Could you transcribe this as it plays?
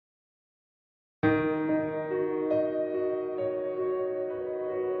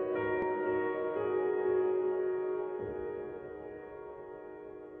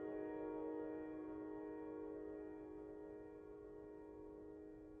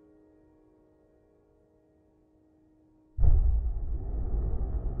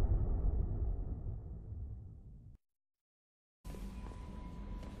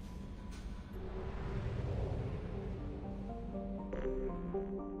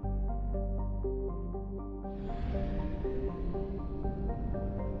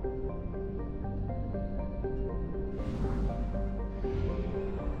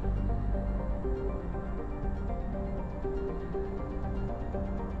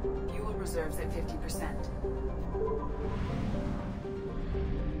reserves at 50%.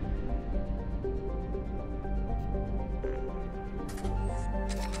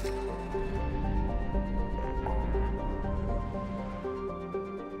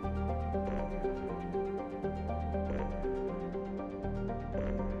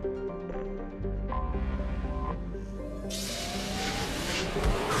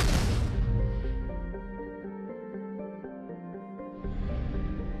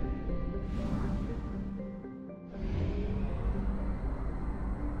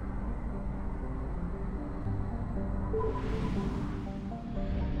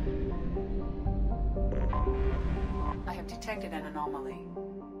 I have detected an anomaly.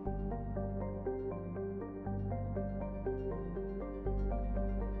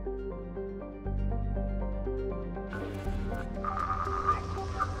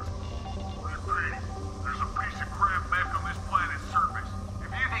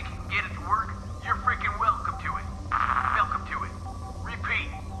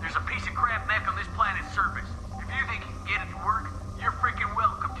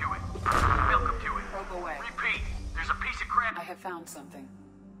 I have found something.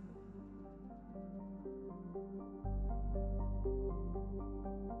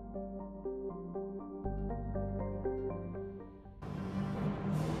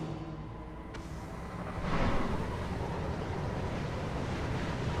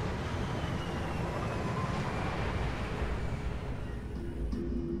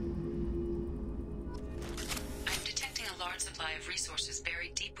 I'm detecting a large supply of resources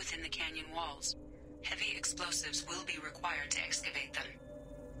buried deep within the canyon walls. Heavy explosives will be required to excavate them.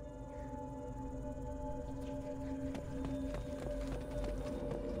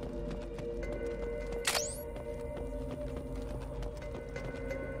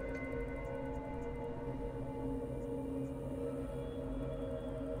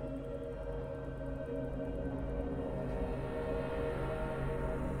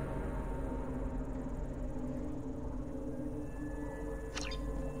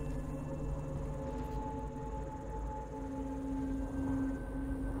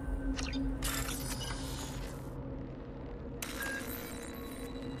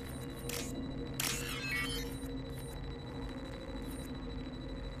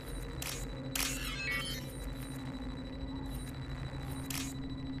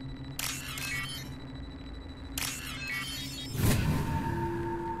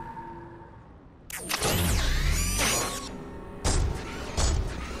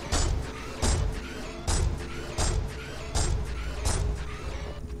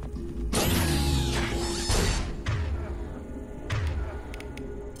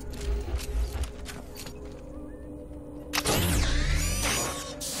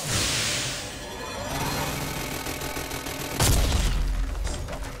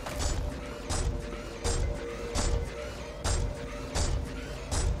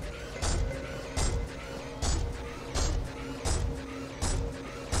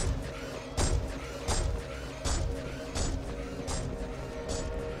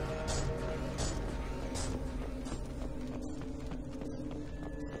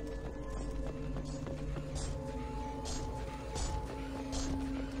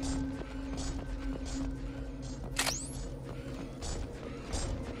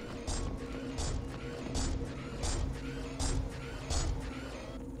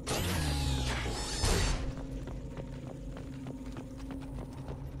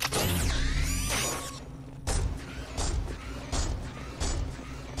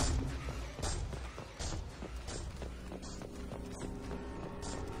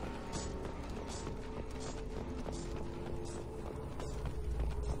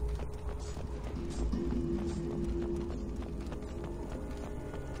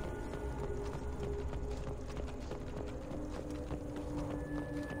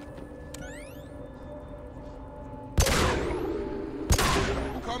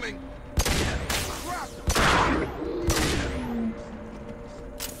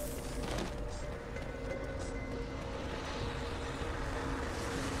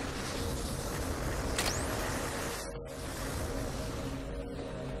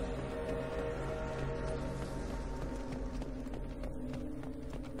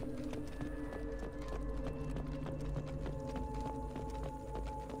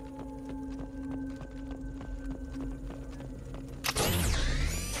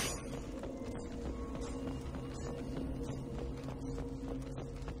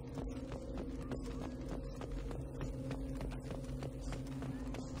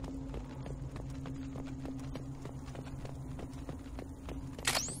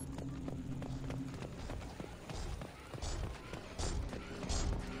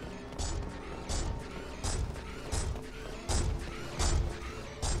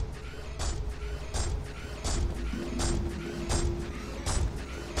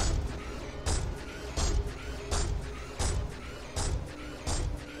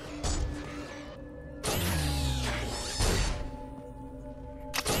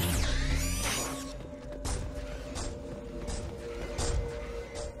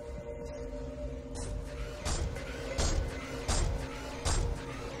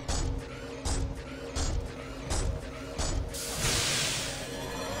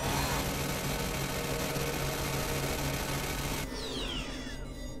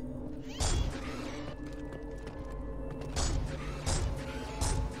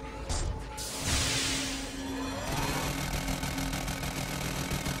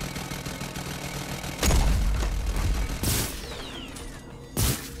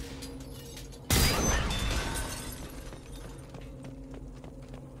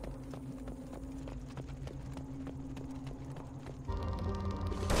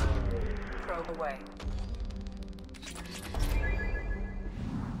 away.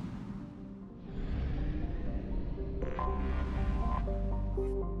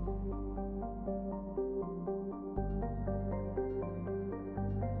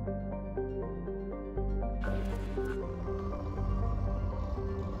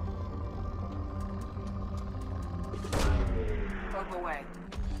 Probe away.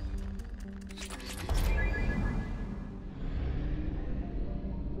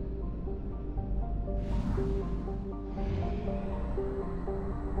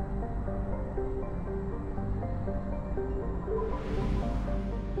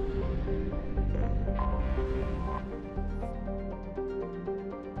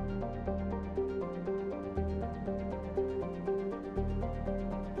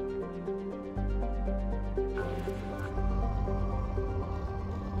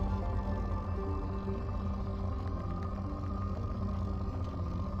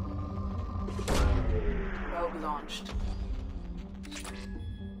 Probe launched.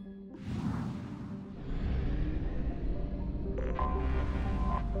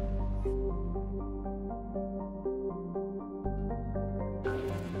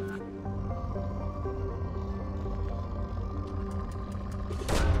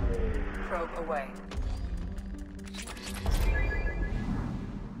 Probe away.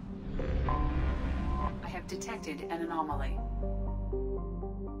 I have detected an anomaly.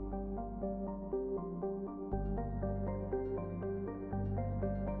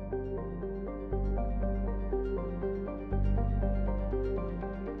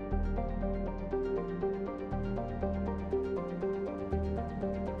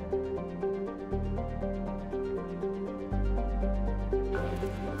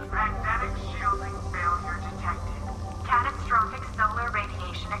 Magnetic shielding failure detected. Catastrophic solar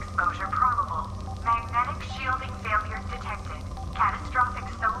radiation exposure probable. Magnetic shielding failure detected. Catastrophic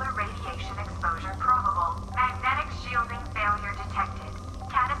solar radiation exposure probable. Magnetic shielding failure detected.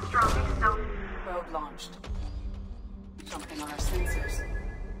 Catastrophic solar... Probe launched. Something on our sensors.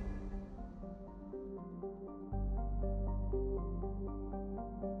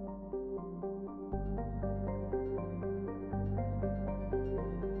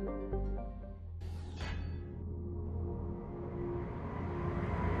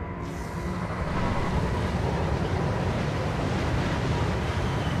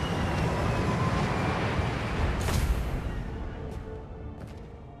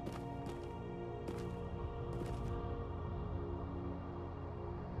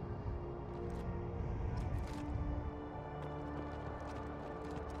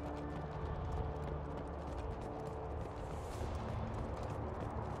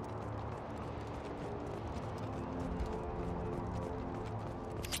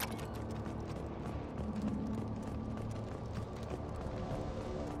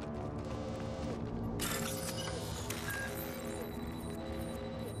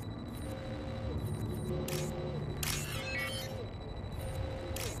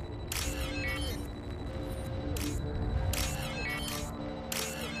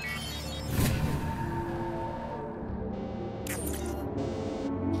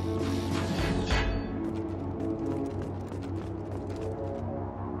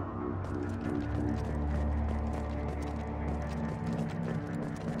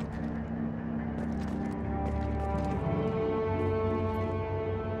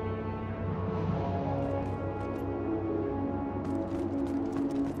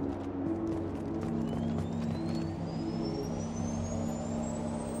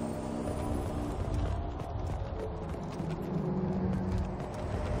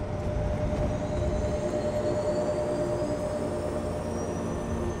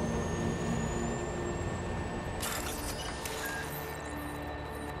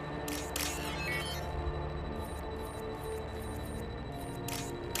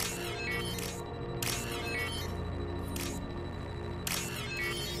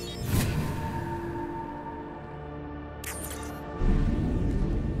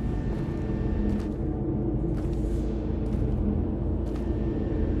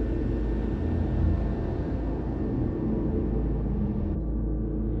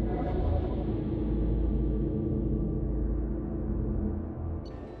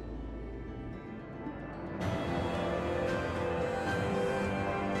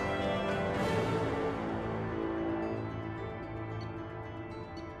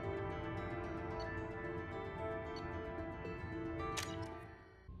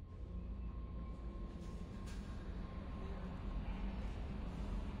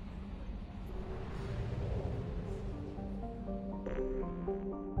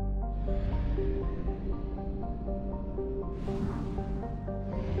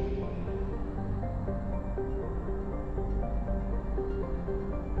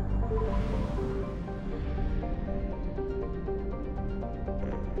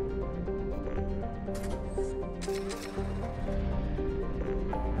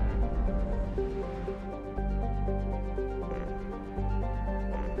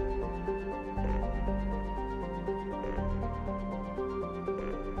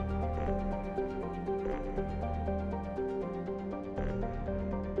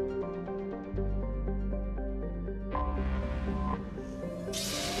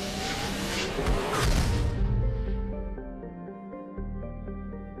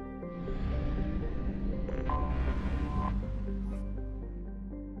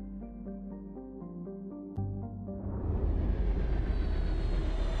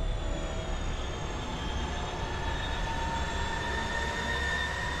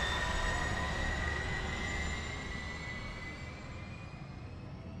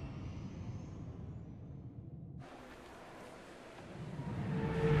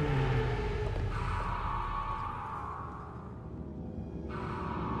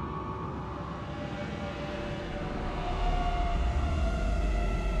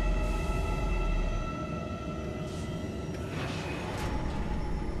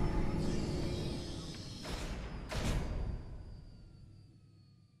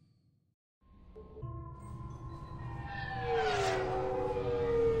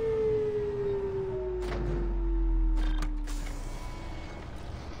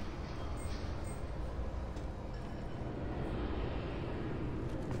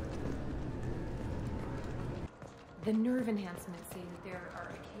 The nerve enhancements say that there are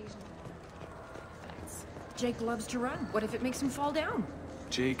occasional effects. Jake loves to run. What if it makes him fall down?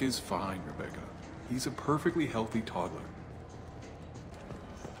 Jake is fine, Rebecca. He's a perfectly healthy toddler.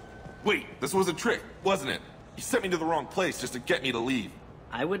 Wait, this was a trick, wasn't it? You sent me to the wrong place just to get me to leave.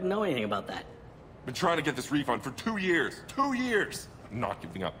 I wouldn't know anything about that. Been trying to get this refund for 2 years. 2 years! I'm not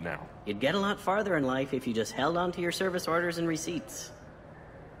giving up now. You'd get a lot farther in life if you just held on to your service orders and receipts.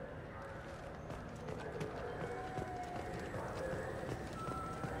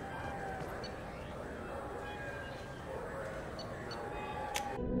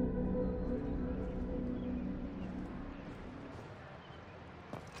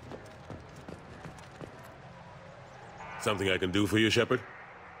 Something I can do for you, Shepard?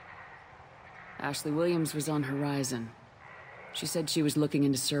 Ashley Williams was on Horizon. She said she was looking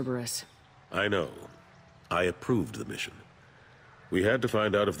into Cerberus. I know. I approved the mission. We had to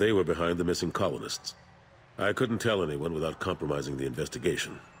find out if they were behind the missing colonists. I couldn't tell anyone without compromising the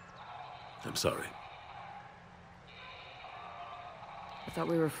investigation. I'm sorry. I thought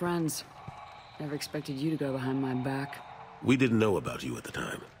we were friends. Never expected you to go behind my back. We didn't know about you at the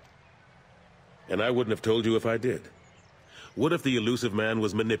time. And I wouldn't have told you if I did. What if the Illusive Man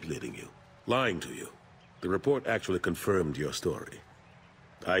was manipulating you, lying to you? The report actually confirmed your story.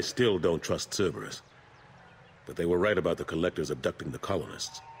 I still don't trust Cerberus. But they were right about the Collectors abducting the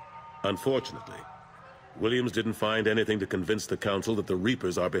colonists. Unfortunately, Williams didn't find anything to convince the Council that the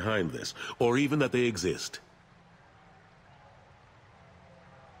Reapers are behind this, or even that they exist.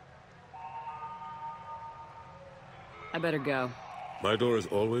 I better go. My door is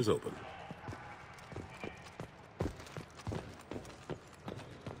always open.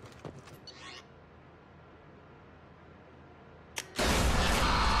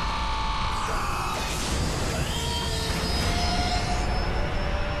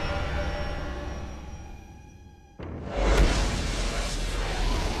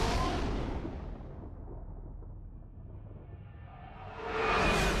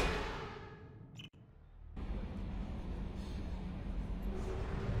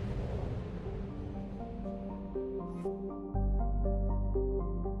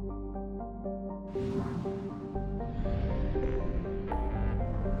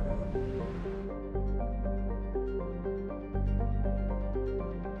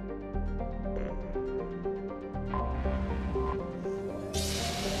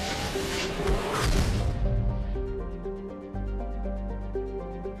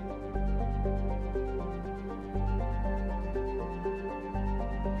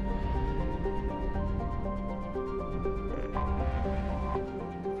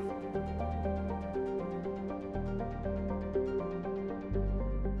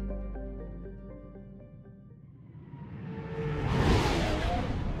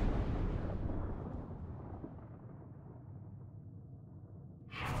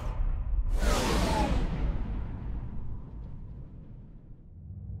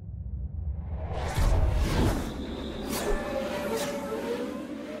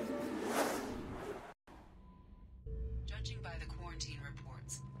 Judging by the quarantine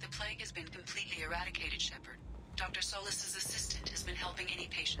reports, the plague has been completely eradicated, Shepard. Dr. Solis's assistant has been helping any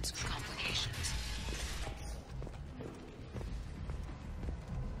patients with complications.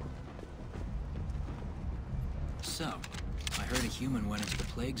 So, I heard a human went into the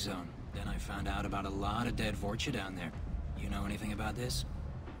plague zone. Then I found out about a lot of dead Vorcha down there. You know anything about this?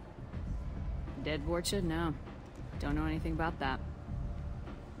 Dead Vorcha? No. Don't know anything about that.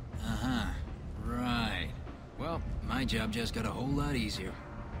 Uh-huh. Right. Well, my job just got a whole lot easier.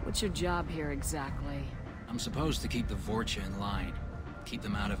 What's your job here exactly? I'm supposed to keep the Vorcha in line. Keep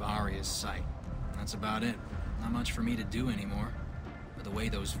them out of Arya's sight. That's about it. Not much for me to do anymore. But the way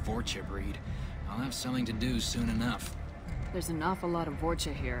those Vorcha breed, I'll have something to do soon enough. There's an awful lot of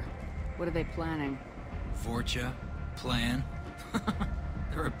Vorcha here. What are they planning? Vorcha? Plan?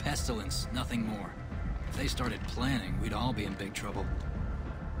 They're a pestilence, nothing more. If they started planning, we'd all be in big trouble.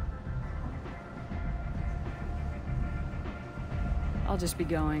 I'll just be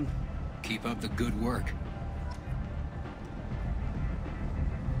going. Keep up the good work.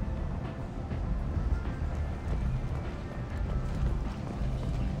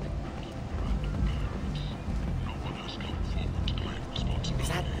 Is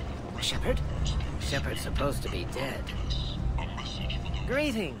that Shepard? Shepard's supposed to be dead.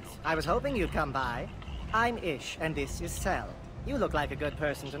 Greetings. I was hoping you'd come by. I'm Ish, and this is Cell. You look like a good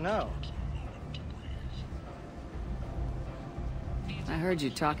person to know. I heard you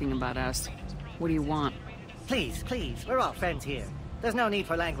talking about us. What do you want? Please, please, we're all friends here. There's no need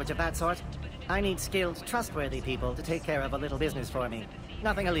for language of that sort. I need skilled, trustworthy people to take care of a little business for me.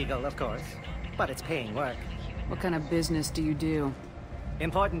 Nothing illegal, of course, but it's paying work. What kind of business do you do?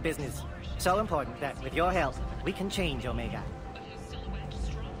 Important business. So important that, with your help, we can change Omega.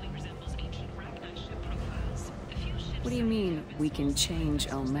 What do you mean, we can change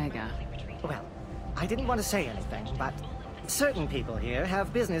Omega? Well, I didn't want to say anything, but certain people here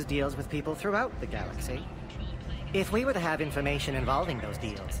have business deals with people throughout the galaxy. If we were to have information involving those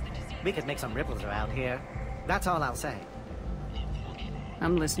deals, we could make some ripples around here. That's all I'll say.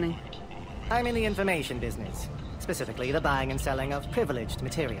 I'm listening. I'm in the information business, specifically the buying and selling of privileged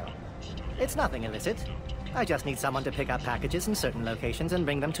material. It's nothing illicit. I just need someone to pick up packages in certain locations and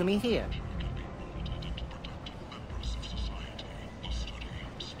bring them to me here.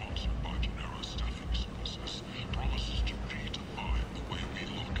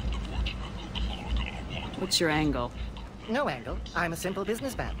 What's your angle? No angle. I'm a simple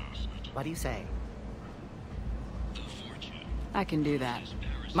businessman. What do you say? I can do that.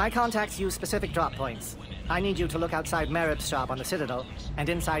 My contacts use specific drop points. I need you to look outside Merib's shop on the Citadel and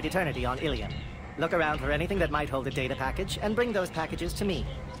inside Eternity on Ilium. Look around for anything that might hold a data package and bring those packages to me.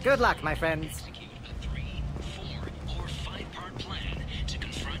 Good luck, my friends.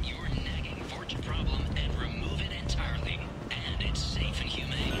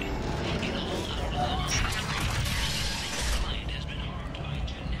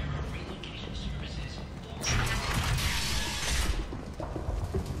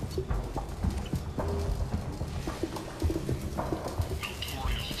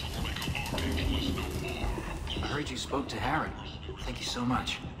 You spoke to Harry. Thank you so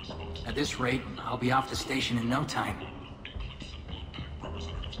much. At this rate, I'll be off the station in no time.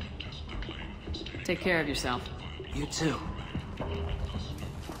 Take care of yourself. You too.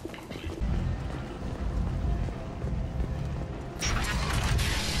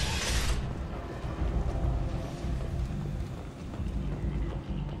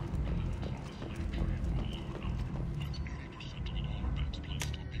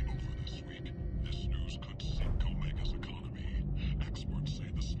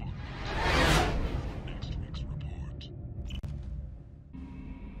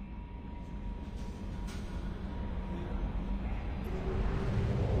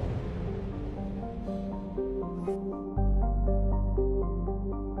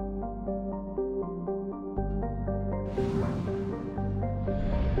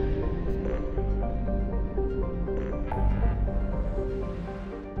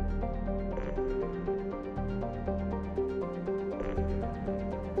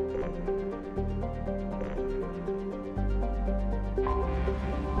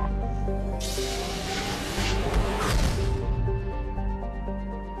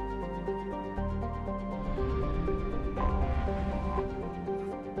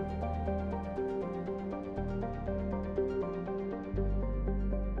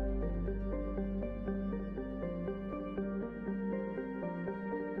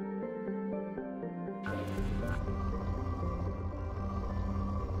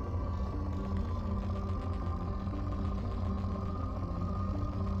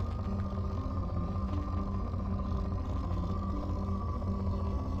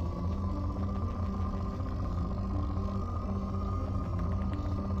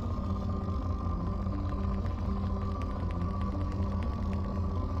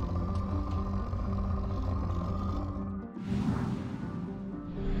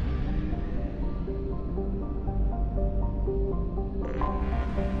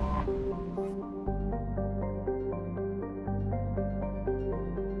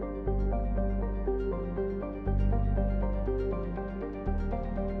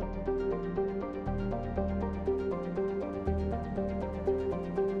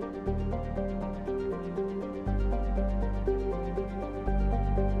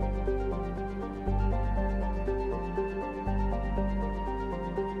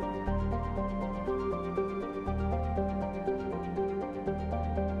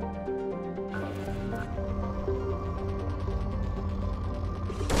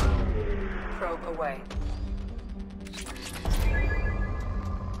 Probe away.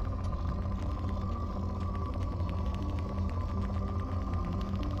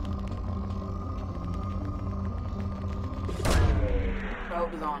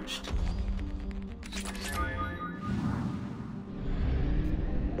 Probe launched.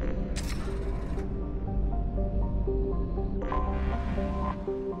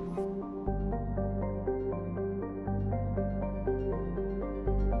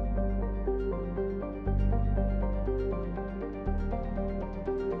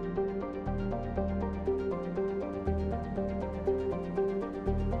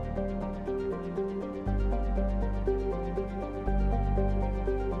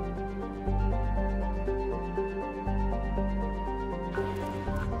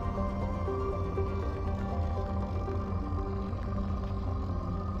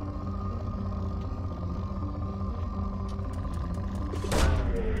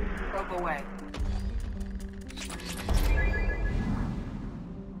 Probe away.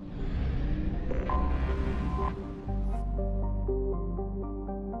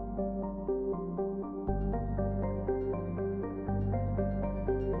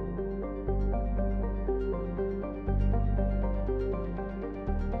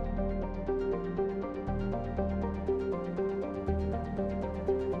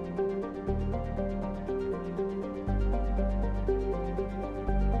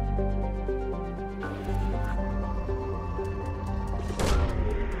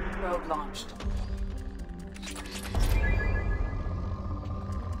 Probe launched.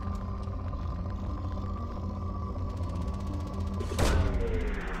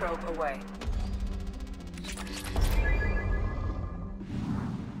 Probe away.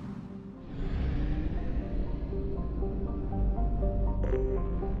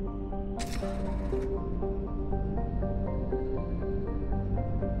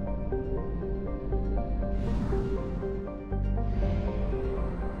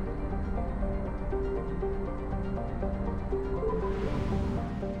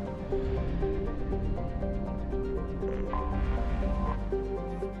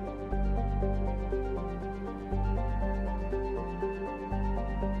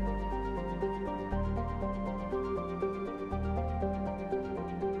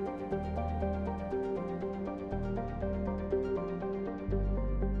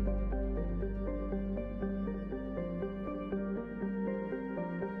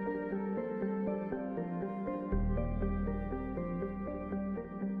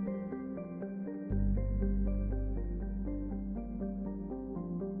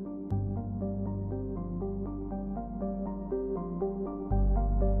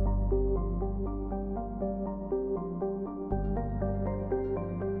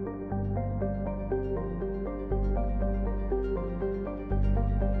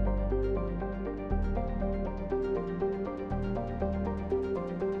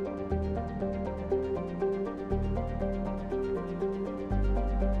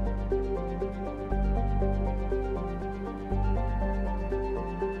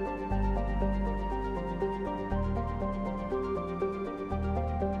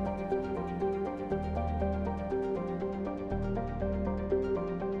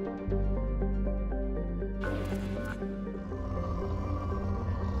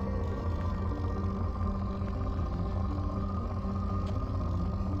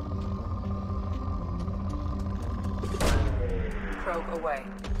 Probe away.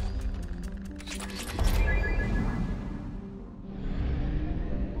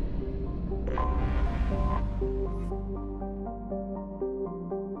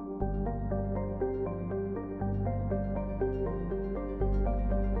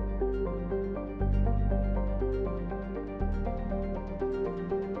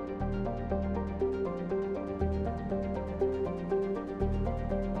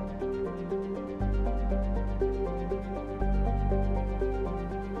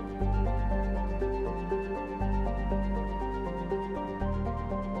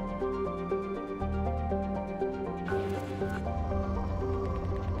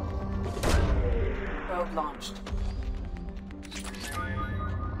 Probe launched.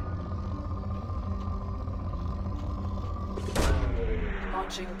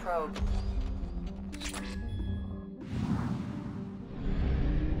 Launching probe.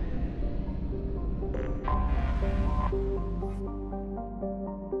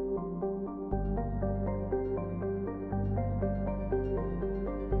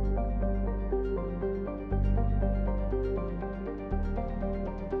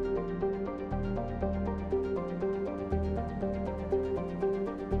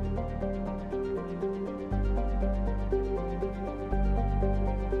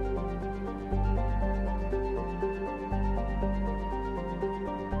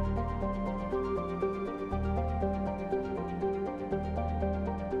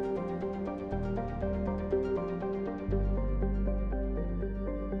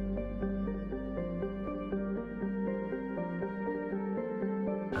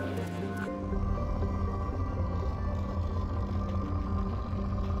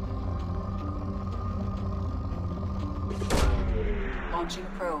 Launching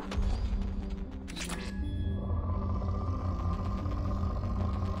probe.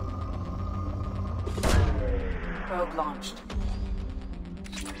 Probe launched.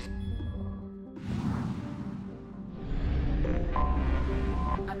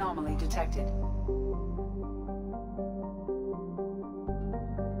 Anomaly detected.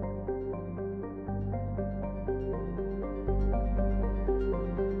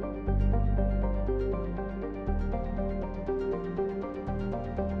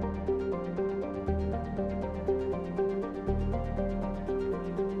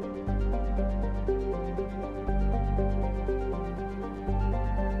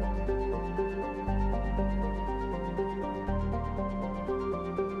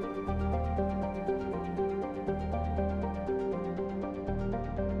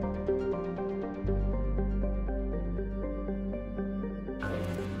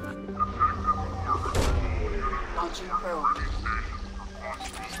 Launching probe. Unidentified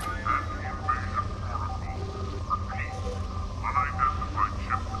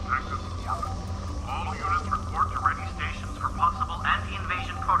ship detected. All units report to ready stations for possible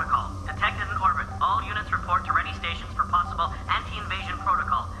anti-invasion protocol. Detected in orbit. All units report to ready stations for possible anti-invasion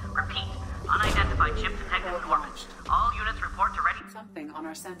protocol. Repeat. Unidentified ship detected in orbit. All units report to ready... Something on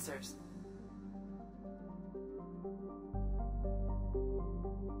our sensors.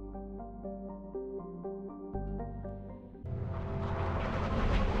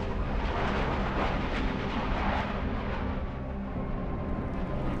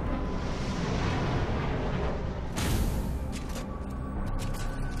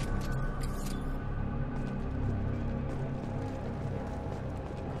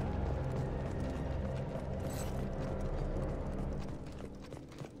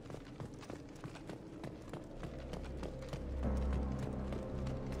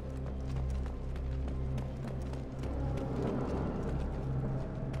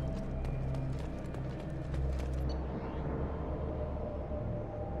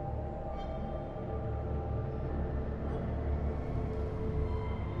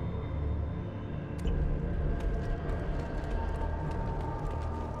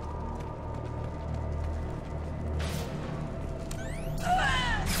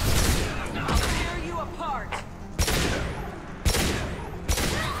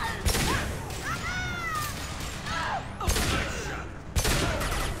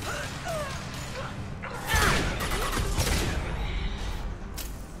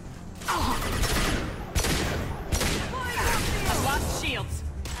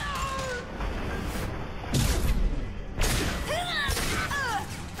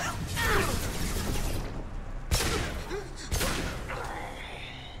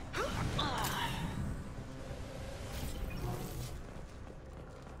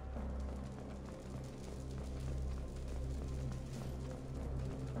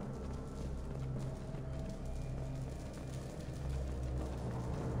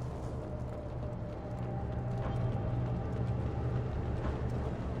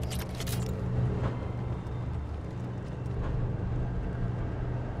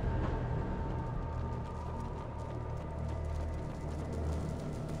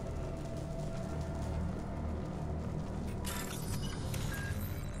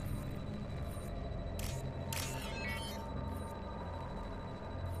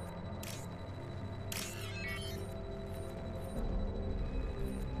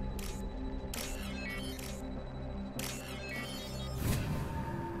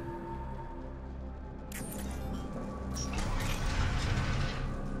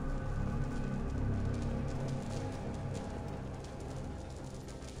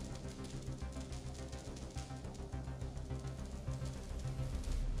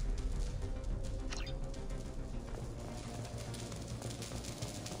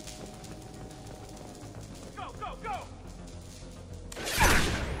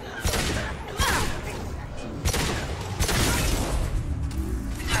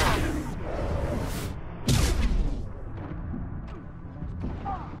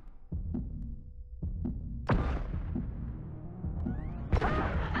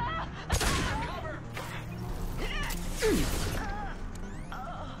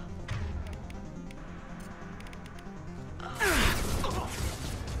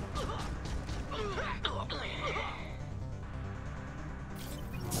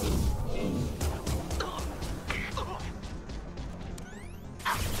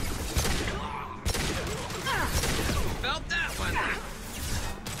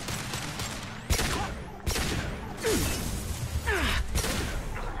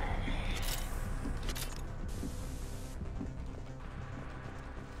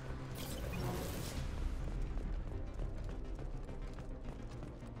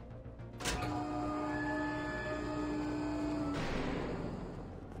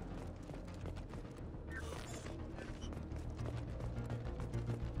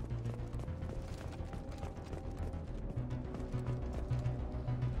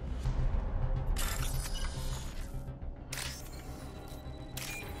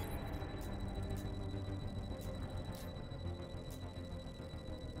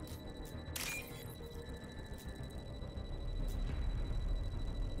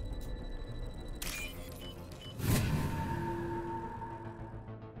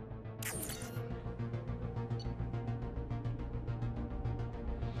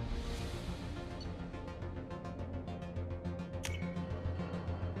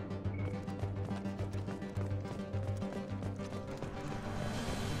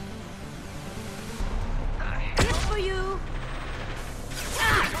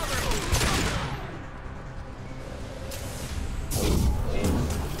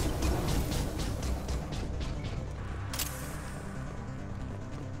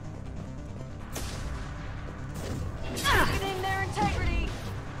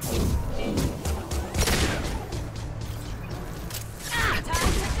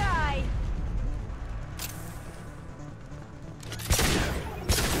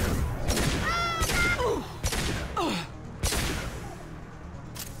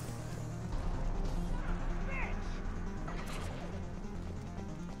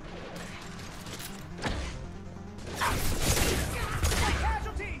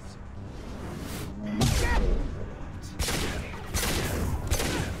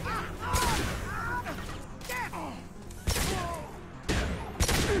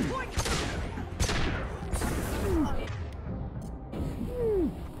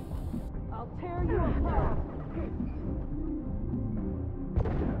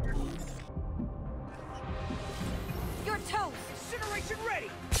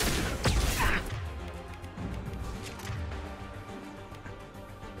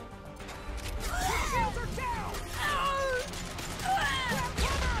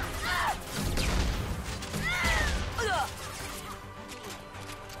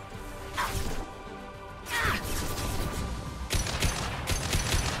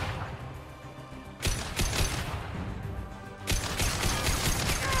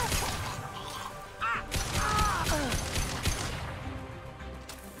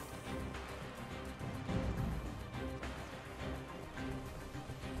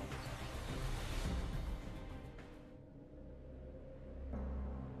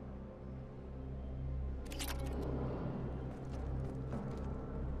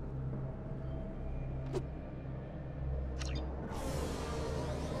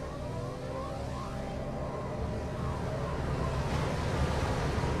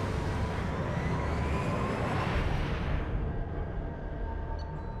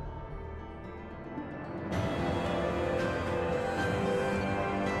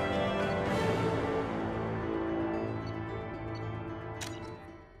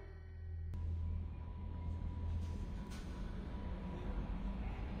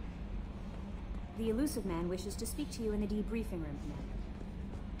 The Illusive Man wishes to speak to you in the debriefing room, Commander.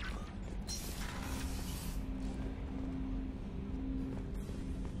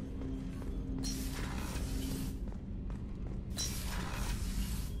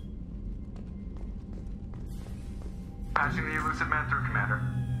 Passing the Illusive Man through, Commander.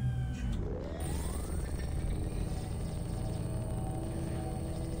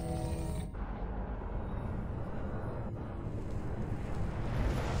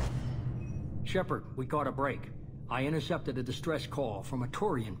 Shepard, we caught a break. I intercepted a distress call from a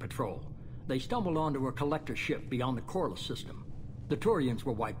Turian patrol. They stumbled onto a collector ship beyond the Corliss system. The Turians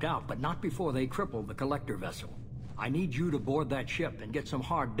were wiped out, but not before they crippled the collector vessel. I need you to board that ship and get some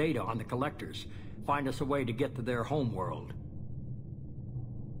hard data on the collectors. Find us a way to get to their homeworld.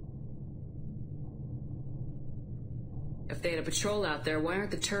 If they had a patrol out there, why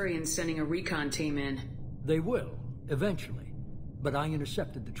aren't the Turians sending a recon team in? They will, eventually. But I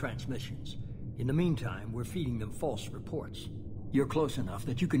intercepted the transmissions. In the meantime, we're feeding them false reports. You're close enough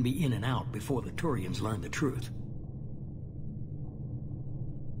that you can be in and out before the Turians learn the truth.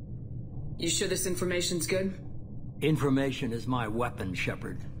 You sure this information's good? Information is my weapon,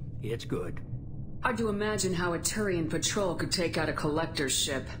 Shepard. It's good. Hard to imagine how a Turian patrol could take out a collector's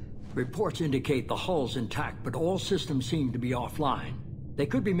ship. Reports indicate the hull's intact, but all systems seem to be offline. They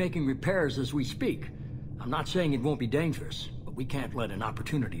could be making repairs as we speak. I'm not saying it won't be dangerous, but we can't let an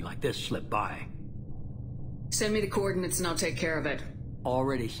opportunity like this slip by. Send me the coordinates and I'll take care of it.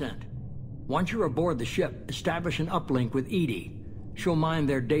 Already sent. Once you're aboard the ship, establish an uplink with Edie. She'll mine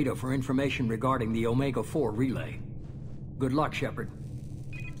their data for information regarding the Omega-4 relay. Good luck, Shepard.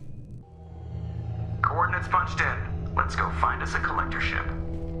 Coordinates punched in. Let's go find us a collector ship.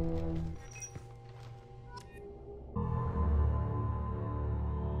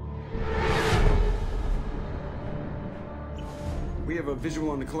 We have a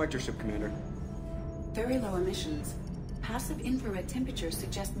visual on the collector ship, Commander. Very low emissions. Passive infrared temperatures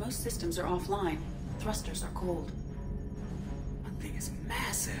suggest most systems are offline. Thrusters are cold. That thing is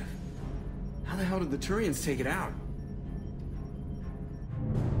massive. How the hell did the Turians take it out?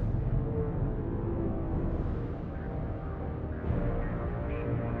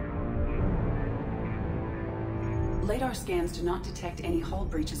 Radar scans do not detect any hull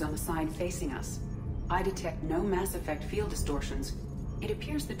breaches on the side facing us. I detect no mass effect field distortions. It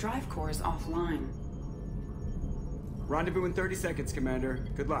appears the drive core is offline. Rendezvous in 30 seconds, Commander.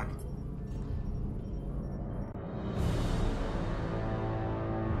 Good luck.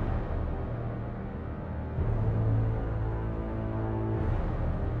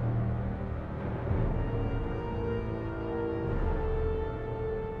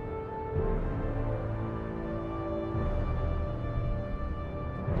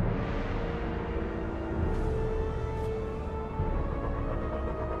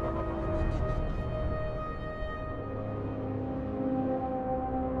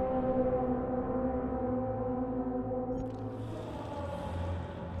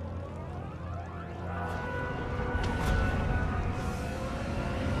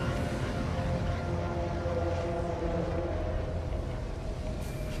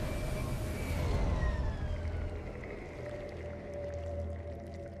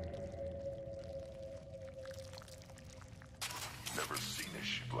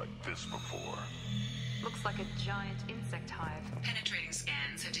 This before. Looks like a giant insect hive. Penetrating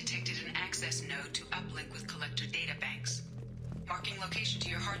scans have detected an access node to uplink with collector data banks. Marking location to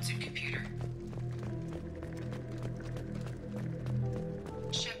your hardsuit computer.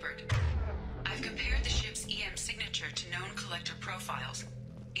 Shepard, I've compared the ship's EM signature to known collector profiles.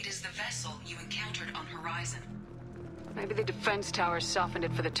 It is the vessel you encountered on Horizon. Maybe the defense towers softened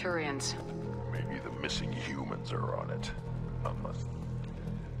it for the Turians. Maybe the missing humans are on it. Unless...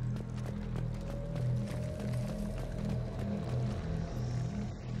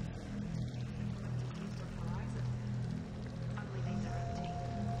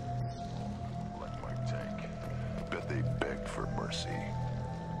 They begged for mercy.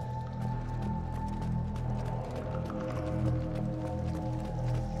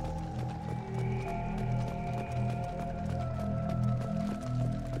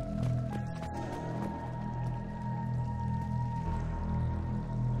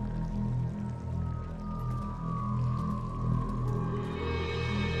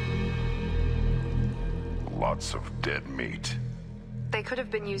 Lots of dead meat. They could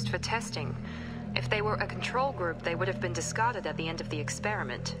have been used for testing. If they were a control group, they would have been discarded at the end of the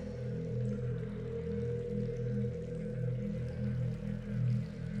experiment.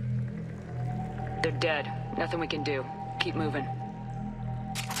 They're dead. Nothing we can do. Keep moving.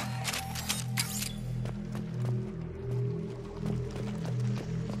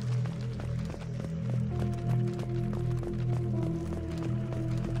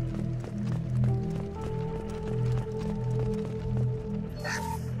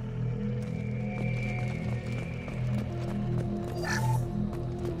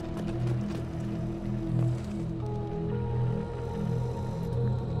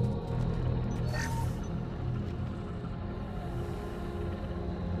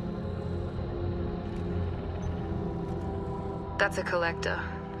 That's a collector.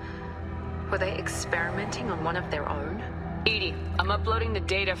 Were they experimenting on one of their own? Edie, I'm uploading the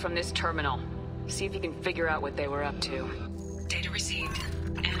data from this terminal. See if you can figure out what they were up to. Data received.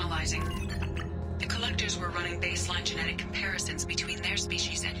 Analyzing. The collectors were running baseline genetic comparisons between their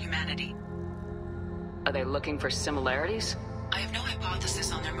species and humanity. Are they looking for similarities? I have no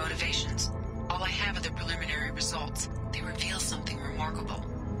hypothesis on their motivations. All I have are the preliminary results. They reveal something remarkable.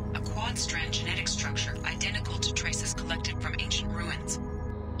 A quad-strand genetic structure identical to traces collected from ancient ruins.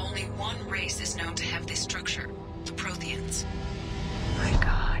 Only one race is known to have this structure, the Protheans. My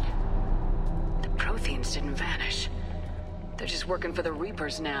God. The Protheans didn't vanish. They're just working for the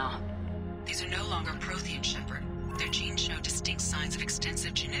Reapers now. These are no longer Prothean, Shepard. Their genes show distinct signs of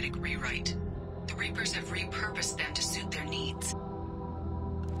extensive genetic rewrite. The Reapers have repurposed them to suit their needs.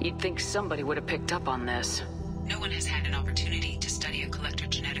 You'd think somebody would have picked up on this. No one has had an opportunity to study a collector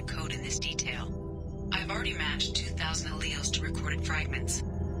genetic code in this detail. I have already matched 2,000 alleles to recorded fragments.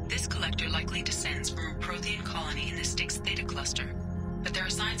 This collector likely descends from a Prothean colony in the Styx Theta cluster. But there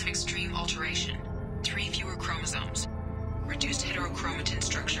are signs of extreme alteration. 3 fewer chromosomes. Reduced heterochromatin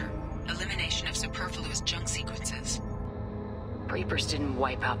structure. Elimination of superfluous junk sequences. Reapers didn't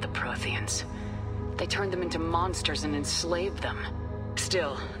wipe out the Protheans. They turned them into monsters and enslaved them.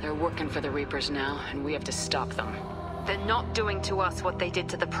 Still, they're working for the Reapers now, and we have to stop them. They're not doing to us what they did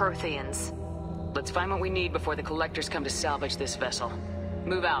to the Protheans. Let's find what we need before the collectors come to salvage this vessel.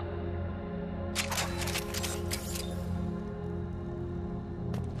 Move out.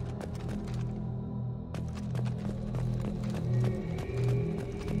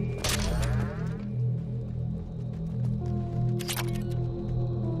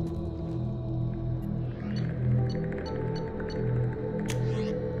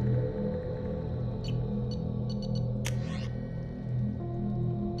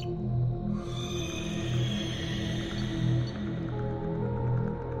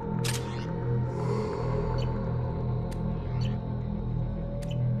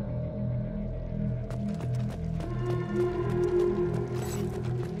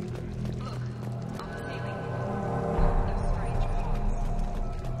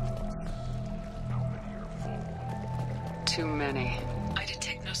 Too many. I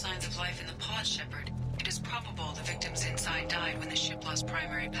detect no signs of life in the pod, Shepard. It is probable the victims inside died when the ship lost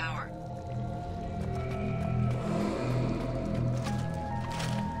primary power.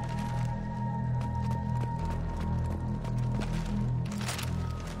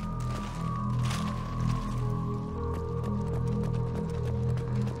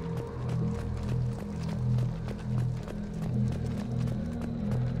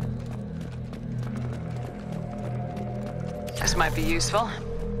 This might be useful.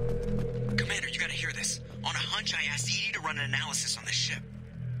 Commander, you gotta hear this. On a hunch, I asked Edie to run an analysis on this ship.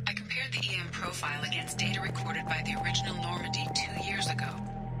 I compared the EM profile against data recorded by the original Normandy 2 years ago.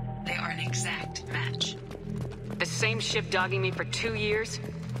 They are an exact match. The same ship dogging me for 2 years?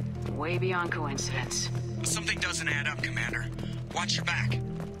 Way beyond coincidence. Something doesn't add up, Commander. Watch your back.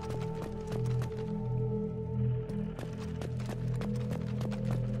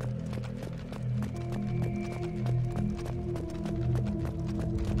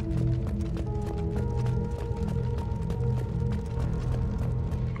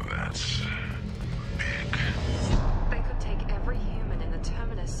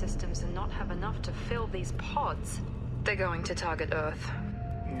 To fill these pods. They're going to target Earth.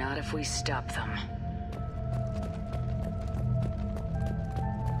 Not if we stop them.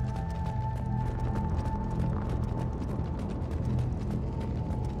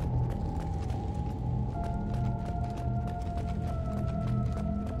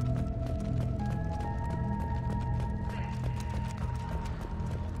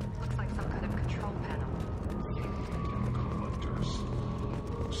 Looks like some kind of control panel.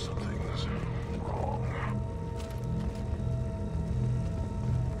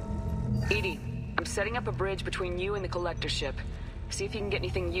 Edie, I'm setting up a bridge between you and the collector ship. See if you can get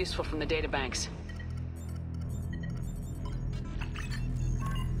anything useful from the databanks.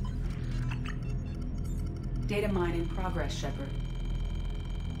 Data mine in progress, Shepard.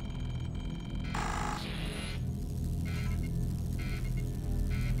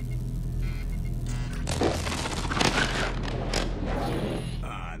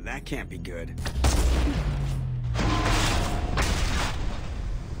 That can't be good.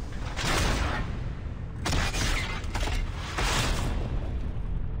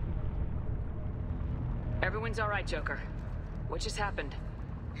 Everyone's all right, Joker. What just happened?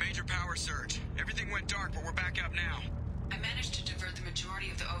 Major power surge. Everything went dark, but we're back up now. I managed to divert the majority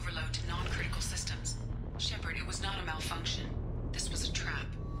of the overload to non-critical systems. Shepard, it was not a malfunction. This was a trap.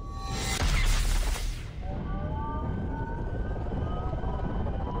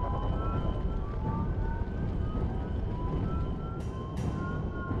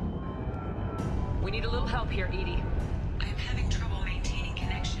 We need a little help here, Edie. I am having trouble maintaining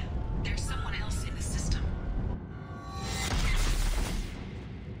connection. There's someone else in the system.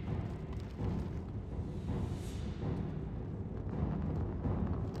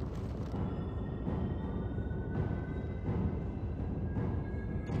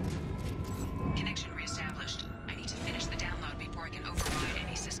 Connection reestablished. I need to finish the download before I can override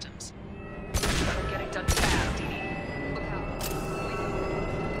any systems. Better get it done fast, Edie. Look out.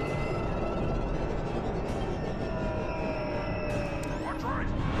 Watch right.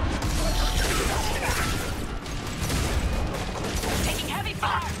 Taking heavy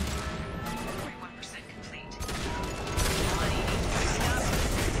fire! 41% complete.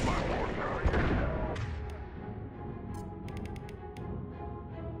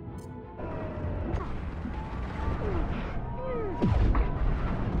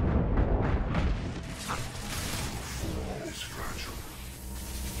 Is fragile.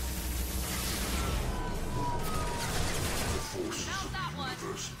 The forces of the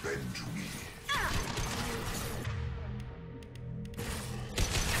universe bend to me.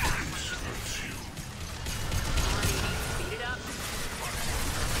 This hurts you. Beat it up.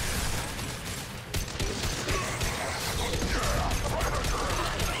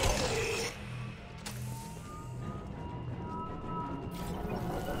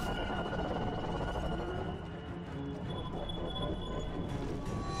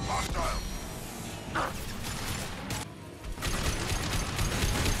 Hostile.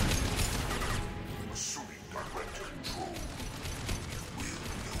 Assuming direct control. Will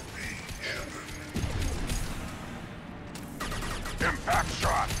obey Shepard. Impact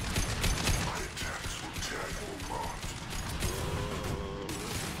shot. My attacks will tear you apart.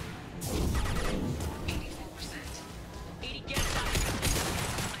 84%. 80, get it done.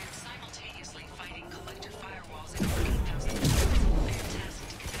 I am simultaneously fighting collector firewalls at over 8,000 units. I am tasked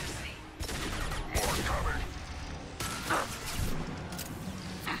to capacity. More coming.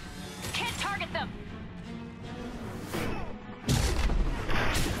 Can't target them!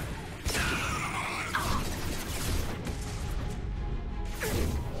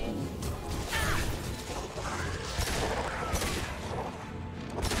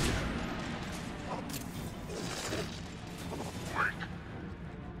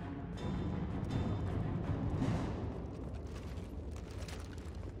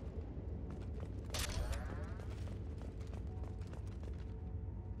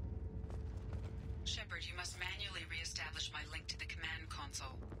 Shepard, you must manually re-establish my link to the command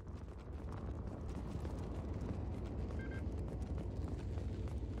console.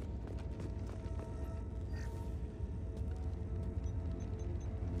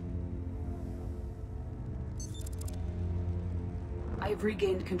 I have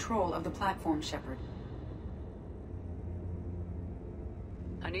regained control of the platform, Shepard.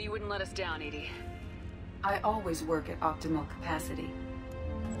 I knew you wouldn't let us down, Edie. I always work at optimal capacity.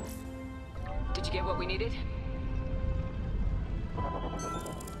 Did you get what we needed?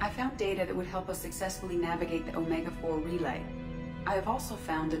 I found data that would help us successfully navigate the Omega-4 relay. I have also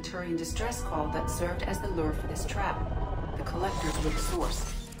found a Turian distress call that served as the lure for this trap. The collectors were the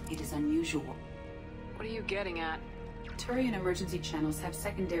source. It is unusual. What are you getting at? Turian emergency channels have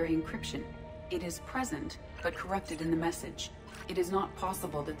secondary encryption. It is present, but corrupted in the message. It is not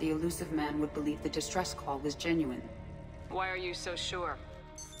possible that the Illusive Man would believe the distress call was genuine. Why are you so sure?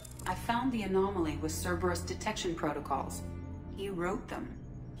 I found the anomaly with Cerberus detection protocols. He wrote them.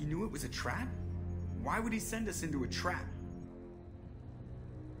 He knew it was a trap? Why would he send us into a trap?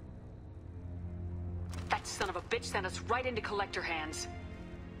 That son of a bitch sent us right into collector hands.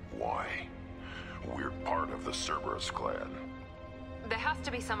 Why? We're part of the Cerberus clan. There has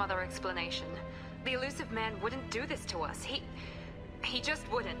to be some other explanation. The Illusive Man wouldn't do this to us. He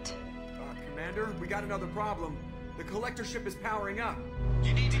just wouldn't. Commander, we got another problem. The collector ship is powering up.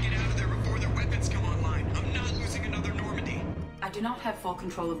 You need to get out of there before their weapons come online. I'm not losing another Normandy. I do not have full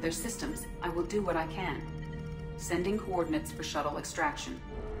control of their systems. I will do what I can. Sending coordinates for shuttle extraction.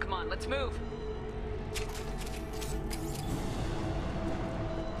 Come on, let's move.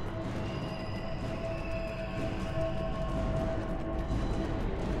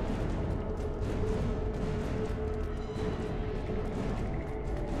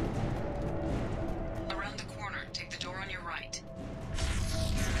 Around the corner, take the door on your right.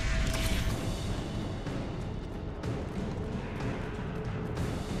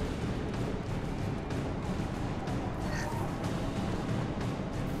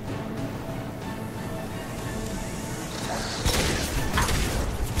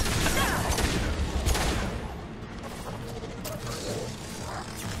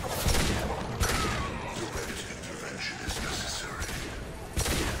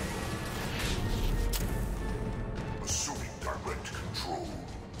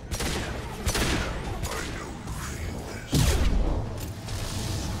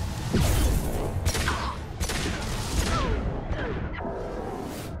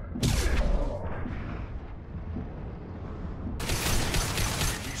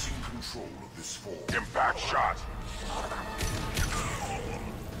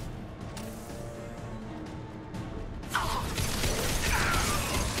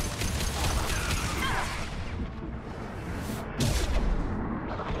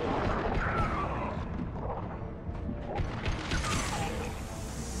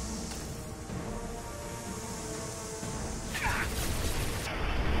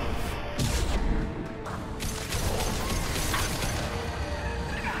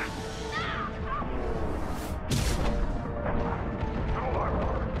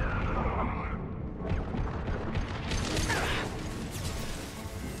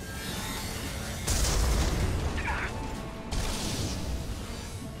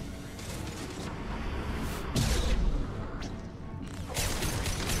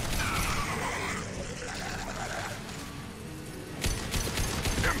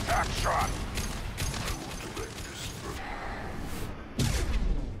 shot! I will direct this further.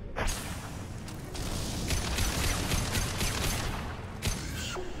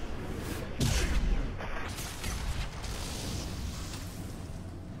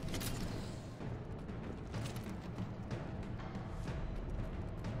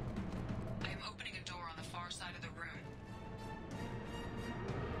 I am opening a door on the far side of the room.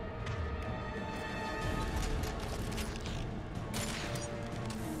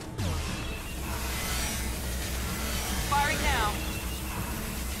 Firing now.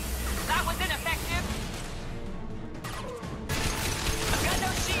 That was ineffective. I've got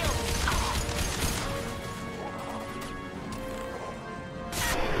no shield.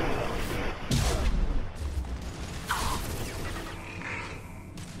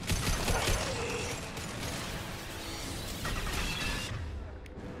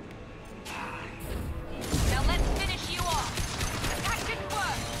 Now let's finish you off. Attack didn't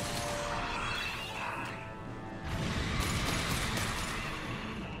work.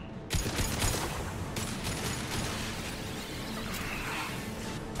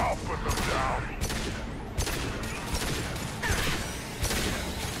 I'll put them down.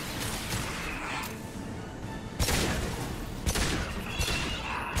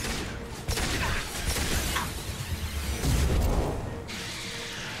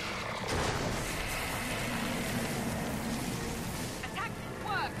 Attack didn't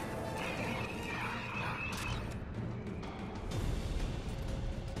work.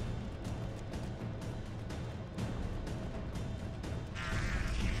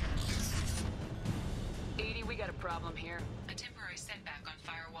 Edie, we got a problem here. A temporary setback on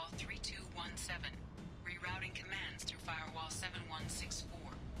Firewall 3217. Rerouting commands through Firewall 7164.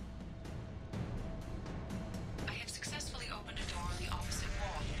 I have successfully opened a door on the opposite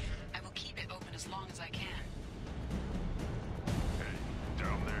wall. I will keep it open as long as I can. Hey,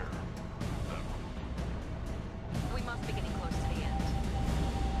 down there. We must be getting close to the end.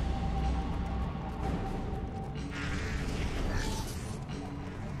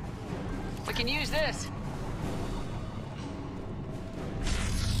 We can use this.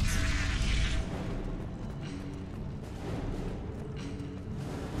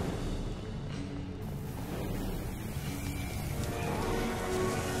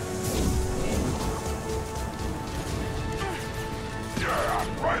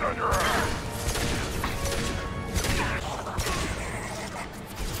 Yeah, right on your ass!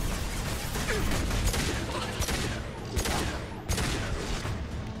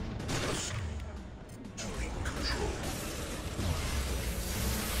 Doing control.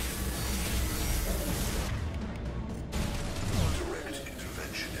 Direct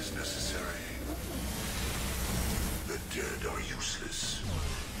intervention is necessary. The dead are useless.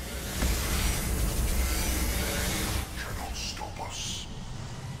 Cannot stop us.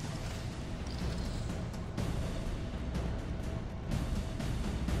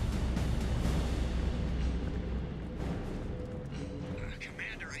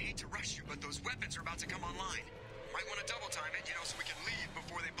 Commander, I hate to rush you, but those weapons are about to come online. Might want to double time it, so we can leave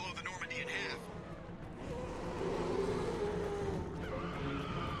before they blow the Normandy in half.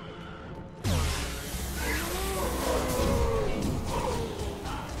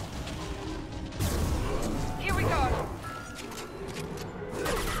 Here we go.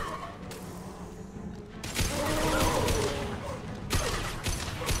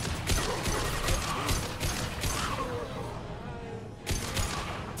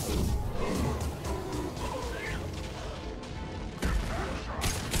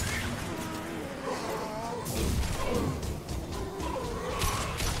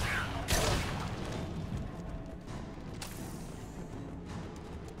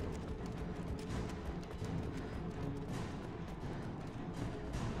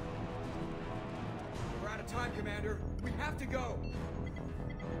 We're out of time, Commander. We have to go.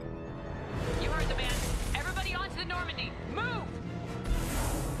 You heard the man. Everybody onto the Normandy. Move!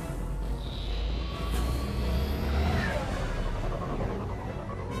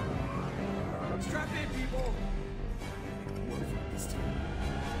 Strap in, people.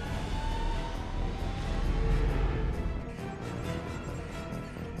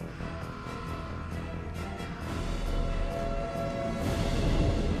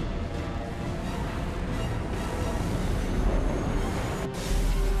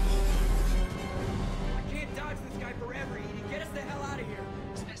 I can't dodge this guy forever, Edie.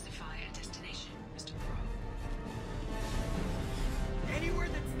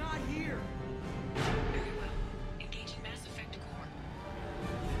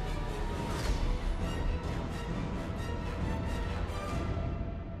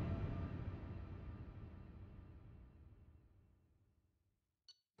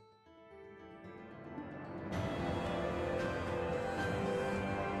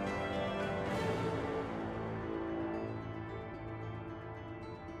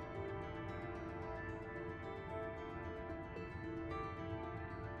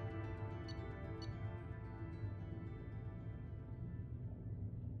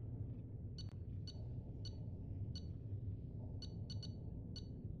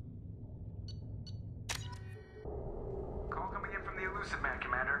 Illusive Man,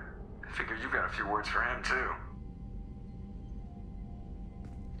 Commander. I figure you've got a few words for him, too.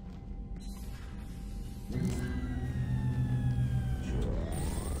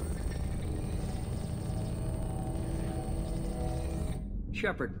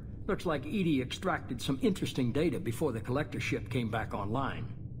 Shepard, looks like EDI extracted some interesting data before the collector ship came back online.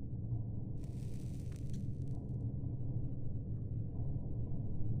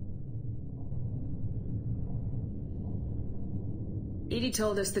 EDI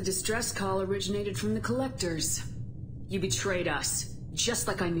told us the distress call originated from the collectors. You betrayed us, just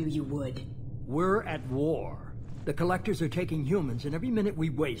like I knew you would. We're at war. The collectors are taking humans, and every minute we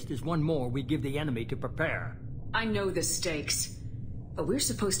waste is one more we give the enemy to prepare. I know the stakes, but we're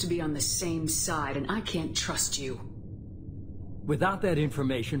supposed to be on the same side, and I can't trust you. Without that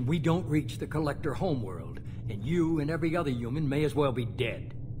information, we don't reach the collector homeworld, and you and every other human may as well be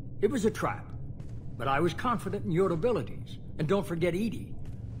dead. It was a trap, but I was confident in your abilities. And don't forget EDI.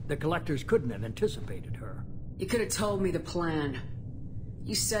 The collectors couldn't have anticipated her. You could have told me the plan.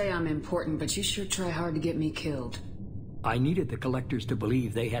 You say I'm important, but you sure try hard to get me killed. I needed the collectors to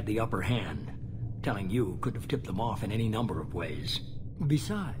believe they had the upper hand. Telling you could have tipped them off in any number of ways.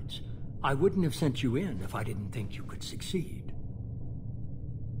 Besides, I wouldn't have sent you in if I didn't think you could succeed.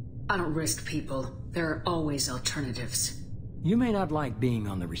 I don't risk people. There are always alternatives. You may not like being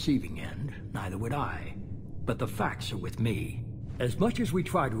on the receiving end, neither would I. But the facts are with me. As much as we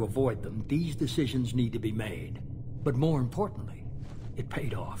try to avoid them, these decisions need to be made. But more importantly, it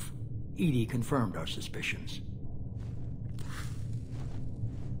paid off. EDI confirmed our suspicions.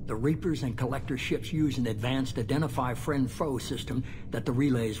 The Reapers and Collector ships use an advanced identify friend-foe system that the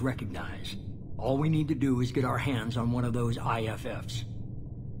relays recognize. All we need to do is get our hands on one of those IFFs.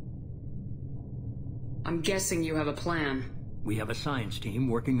 I'm guessing you have a plan. We have a science team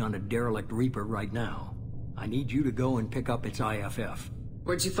working on a derelict Reaper right now. I need you to go and pick up its IFF.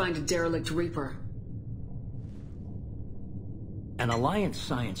 Where'd you find a derelict Reaper? An Alliance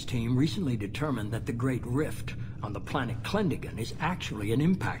science team recently determined that the Great Rift on the planet Klendigan is actually an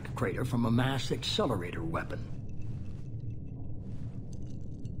impact crater from a mass accelerator weapon.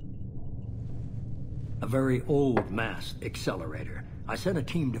 A very old mass accelerator. I sent a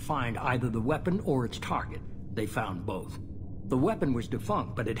team to find either the weapon or its target. They found both. The weapon was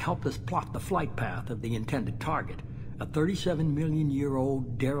defunct, but it helped us plot the flight path of the intended target, a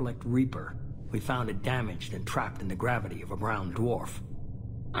 37-million-year-old derelict Reaper. We found it damaged and trapped in the gravity of a brown dwarf.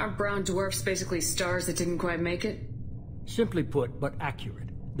 Aren't brown dwarfs basically stars that didn't quite make it? Simply put, but accurate.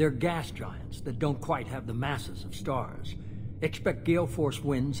 They're gas giants that don't quite have the masses of stars. Expect gale force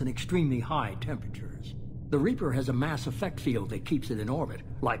winds and extremely high temperatures. The Reaper has a mass effect field that keeps it in orbit,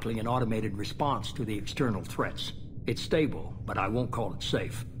 likely an automated response to the external threats. It's stable, but I won't call it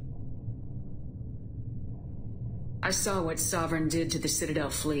safe. I saw what Sovereign did to the Citadel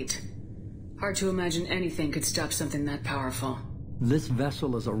fleet. Hard to imagine anything could stop something that powerful. This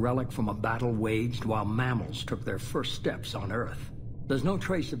vessel is a relic from a battle waged while mammals took their first steps on Earth. There's no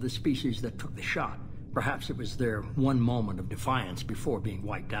trace of the species that took the shot. Perhaps it was their one moment of defiance before being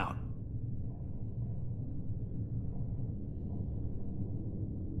wiped out.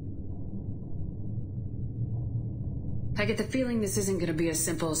 I get the feeling this isn't going to be a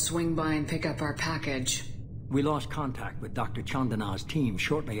simple swing by and pick up our package. We lost contact with Dr. Chandana's team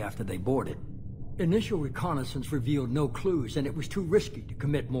shortly after they boarded. Initial reconnaissance revealed no clues, and it was too risky to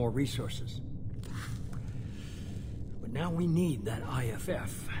commit more resources. But now we need that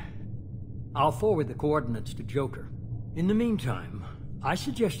IFF. I'll forward the coordinates to Joker. In the meantime, I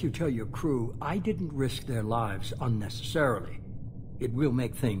suggest you tell your crew I didn't risk their lives unnecessarily. It will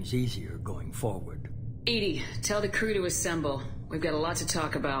make things easier going forward. EDI, tell the crew to assemble. We've got a lot to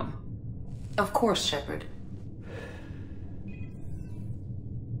talk about. Of course, Shepard.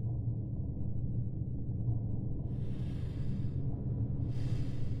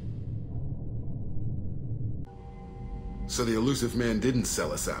 So the Illusive Man didn't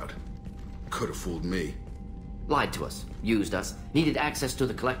sell us out. Could have fooled me. Lied to us, used us, needed access to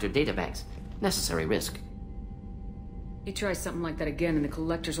the Collector databanks. Necessary risk. He tries something like that again and the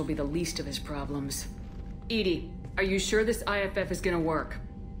Collectors will be the least of his problems. EDI, are you sure this IFF is gonna work?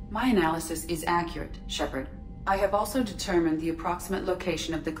 My analysis is accurate, Shepard. I have also determined the approximate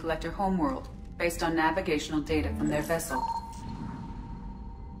location of the Collector homeworld, based on navigational data from their vessel.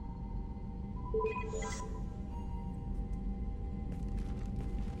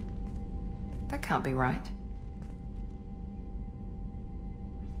 That can't be right.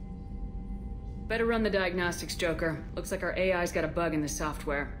 Better run the diagnostics, Joker. Looks like our AI's got a bug in the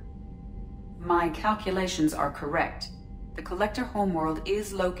software. My calculations are correct. The Collector homeworld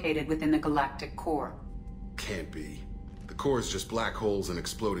is located within the galactic core. Can't be. The core is just black holes and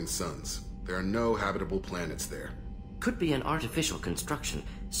exploding suns. There are no habitable planets there. Could be an artificial construction.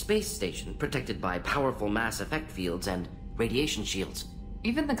 Space station protected by powerful mass effect fields and radiation shields.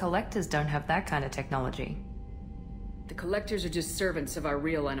 Even the Collectors don't have that kind of technology. The Collectors are just servants of our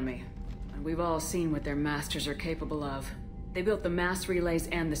real enemy. And we've all seen what their masters are capable of. They built the mass relays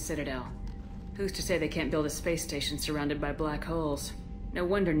and the Citadel. Who's to say they can't build a space station surrounded by black holes? No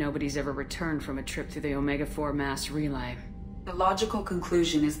wonder nobody's ever returned from a trip through the Omega-4 mass relay. The logical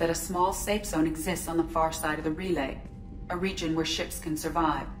conclusion is that a small safe zone exists on the far side of the relay, a region where ships can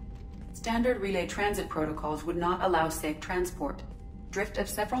survive. Standard relay transit protocols would not allow safe transport. Drift of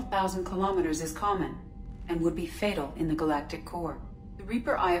several thousand kilometers is common, and would be fatal in the galactic core. The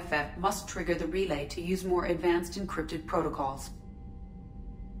Reaper IFF must trigger the relay to use more advanced encrypted protocols.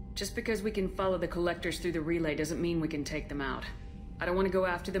 Just because we can follow the Collectors through the relay doesn't mean we can take them out. I don't want to go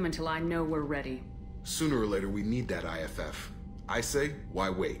after them until I know we're ready. Sooner or later, we need that IFF. I say, why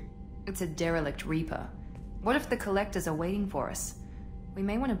wait? It's a derelict Reaper. What if the Collectors are waiting for us? We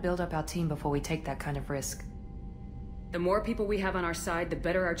may want to build up our team before we take that kind of risk. The more people we have on our side, the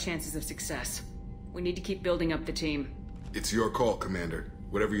better our chances of success. We need to keep building up the team. It's your call, Commander.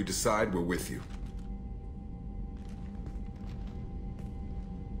 Whatever you decide, we're with you.